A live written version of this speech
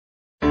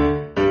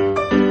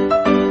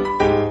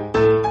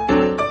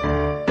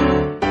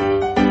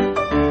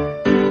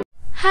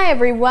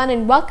everyone,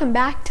 and welcome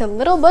back to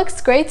Little Books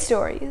Great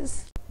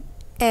Stories.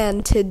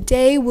 And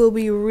today we'll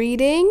be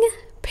reading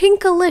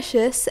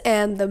PINKALICIOUS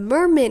and the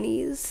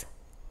MERMINNIES.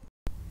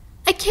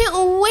 I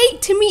can't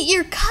wait to meet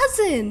your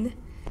cousin,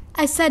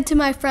 I said to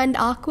my friend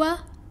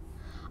Aqua.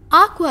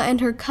 Aqua and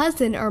her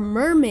cousin are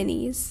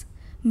MERMINNIES.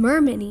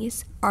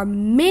 MERMINNIES are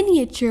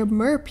miniature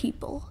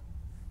merpeople.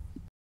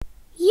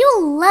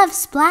 You'll love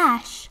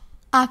Splash,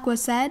 Aqua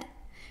said.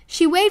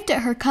 She waved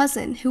at her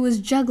cousin, who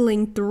was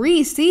juggling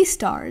 3 sea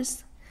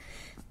stars.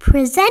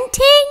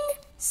 Presenting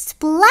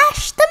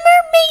Splash the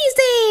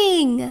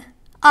Mermazing,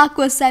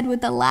 Aqua said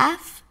with a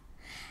laugh.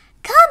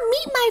 Come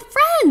meet my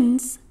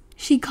friends,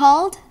 she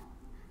called.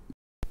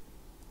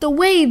 The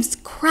waves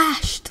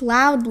crashed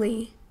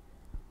loudly.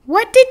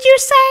 What did you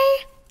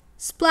say?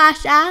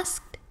 Splash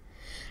asked.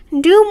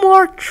 Do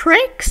more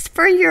tricks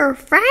for your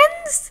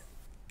friends?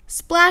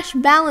 Splash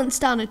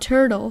balanced on a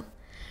turtle.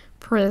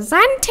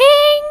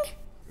 Presenting...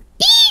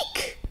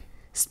 Eek!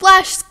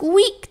 Splash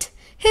squeaked.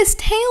 His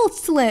tail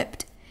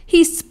slipped.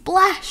 He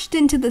splashed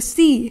into the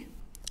sea.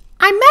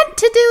 I meant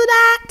to do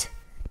that,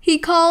 he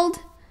called.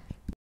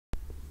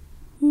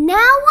 Now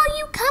will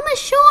you come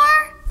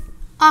ashore?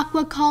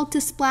 Aqua called to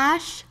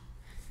Splash.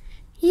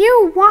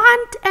 You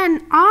want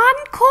an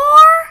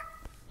encore?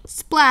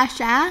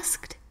 Splash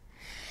asked.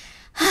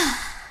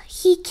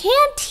 He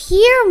can't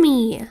hear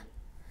me.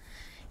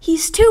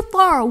 He's too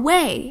far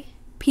away,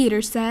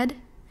 Peter said.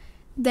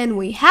 Then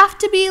we have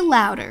to be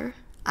louder,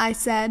 I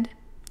said.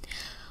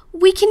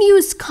 We can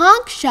use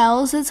conch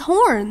shells as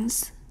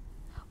horns.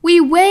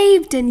 We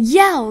waved and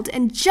yelled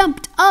and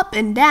jumped up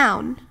and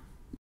down.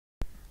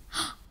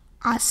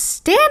 A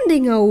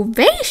standing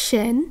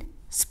ovation?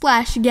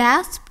 Splash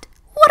gasped.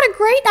 What a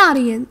great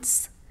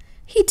audience.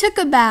 He took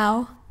a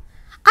bow.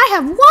 I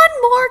have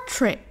one more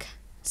trick,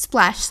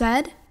 Splash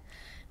said.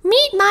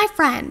 Meet my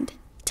friend,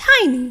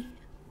 Tiny.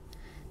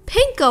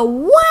 Pinka,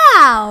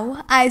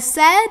 wow, I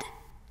said.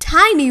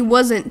 Tiny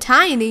wasn't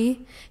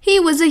tiny. He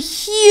was a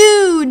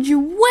huge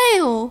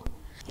whale.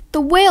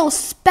 The whale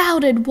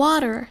spouted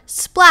water.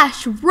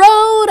 Splash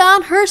rode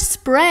on her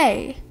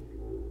spray.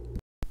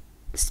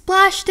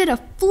 Splash did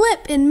a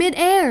flip in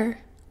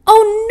midair.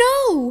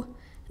 Oh no!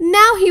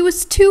 Now he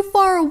was too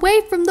far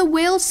away from the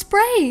whale's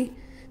spray.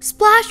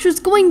 Splash was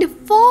going to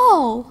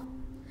fall.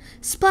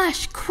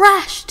 Splash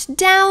crashed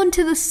down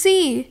to the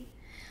sea.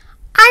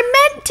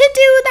 I meant to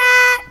do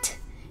that,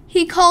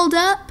 he called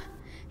up.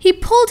 He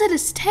pulled at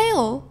his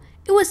tail.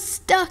 It was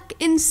stuck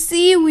in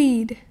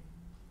seaweed.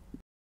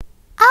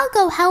 I'll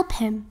go help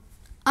him,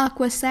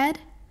 Aqua said.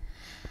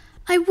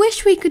 I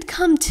wish we could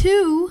come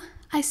too,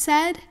 I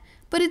said,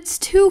 but it's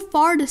too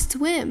far to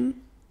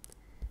swim.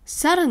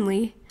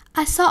 Suddenly,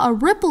 I saw a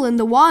ripple in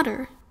the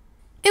water.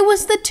 It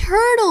was the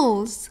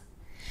turtles.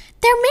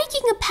 They're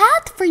making a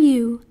path for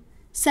you,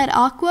 said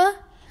Aqua.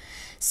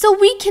 So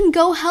we can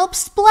go help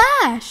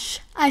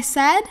Splash, I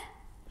said.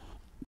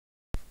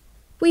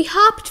 We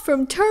hopped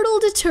from turtle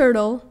to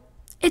turtle.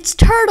 It's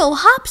turtle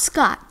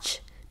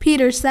hopscotch,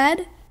 Peter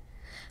said.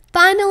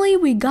 Finally,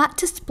 we got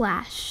to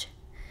Splash.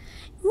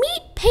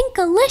 Meet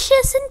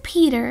PINKALICIOUS and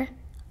Peter,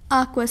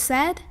 Aqua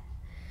said.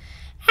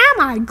 Am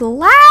I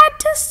glad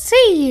to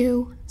see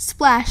you,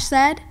 Splash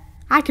said.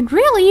 I could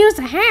really use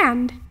a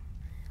hand.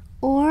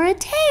 Or a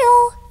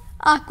tail,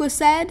 Aqua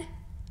said.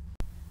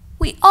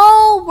 We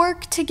all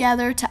worked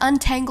together to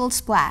untangle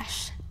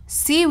Splash.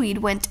 Seaweed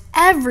went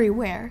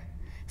everywhere.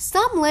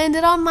 Some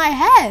landed on my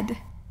head.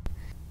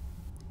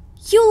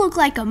 You look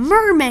like a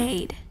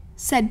mermaid,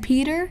 said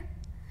Peter.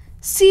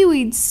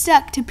 Seaweed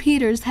stuck to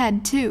Peter's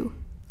head too.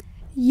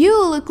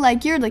 You look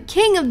like you're the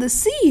king of the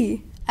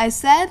sea, I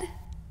said.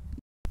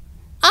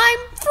 I'm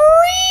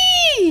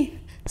free!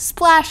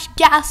 Splash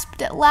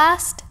gasped at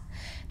last.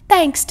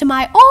 Thanks to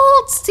my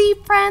old sea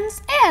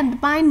friends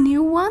and my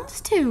new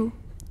ones too.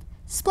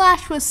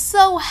 Splash was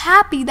so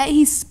happy that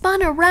he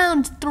spun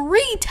around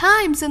 3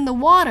 times in the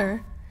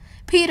water.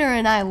 Peter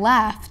and I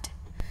laughed.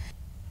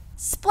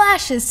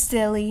 Splash is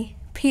silly,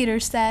 Peter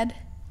said.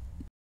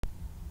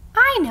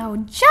 I know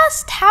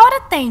just how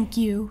to thank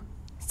you,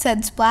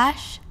 said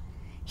Splash.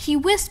 He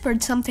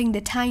whispered something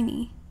to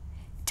Tiny.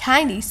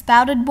 Tiny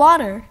spouted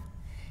water.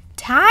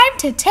 Time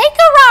to take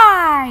a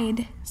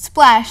ride,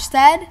 Splash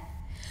said.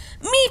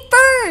 Me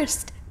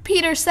first,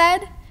 Peter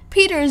said.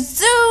 Peter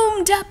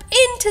zoomed up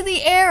into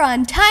the air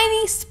on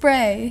Tiny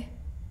spray.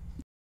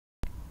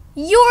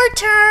 Your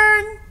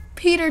turn,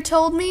 Peter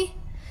told me.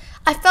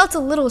 I felt a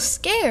little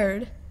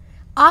scared.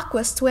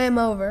 Aqua swam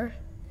over.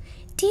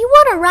 Do you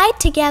want to ride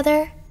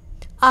together?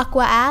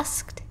 Aqua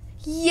asked.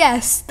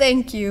 Yes,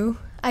 thank you,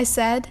 I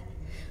said.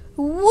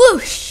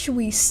 Whoosh,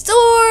 we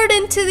soared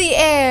into the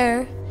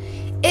air.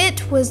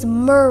 It was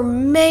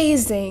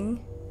mermazing.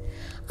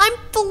 I'm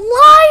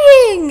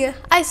flying,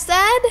 I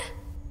said.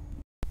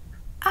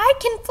 I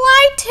can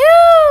fly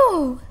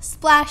too,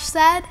 Splash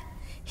said.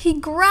 He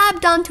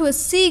grabbed onto a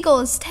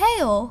seagull's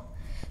tail.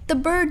 The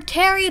bird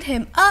carried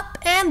him up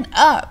and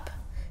up.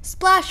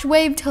 Splash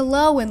waved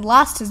hello and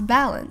lost his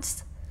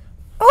balance.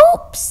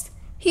 Oops,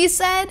 he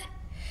said.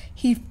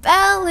 He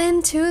fell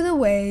into the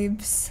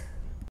waves.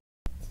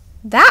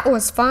 That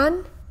was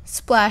fun,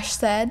 Splash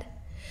said.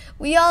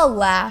 We all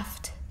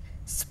laughed.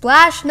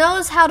 Splash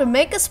knows how to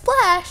make a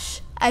splash,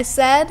 I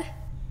said.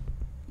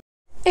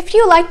 If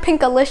you like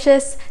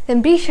Pinkalicious,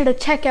 then be sure to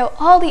check out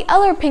all the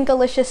other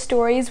Pinkalicious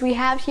stories we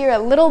have here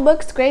at Little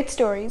Books Great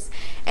Stories.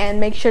 And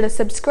make sure to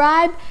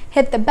subscribe,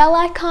 hit the bell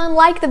icon,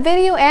 like the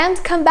video,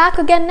 and come back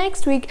again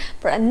next week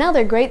for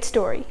another great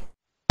story.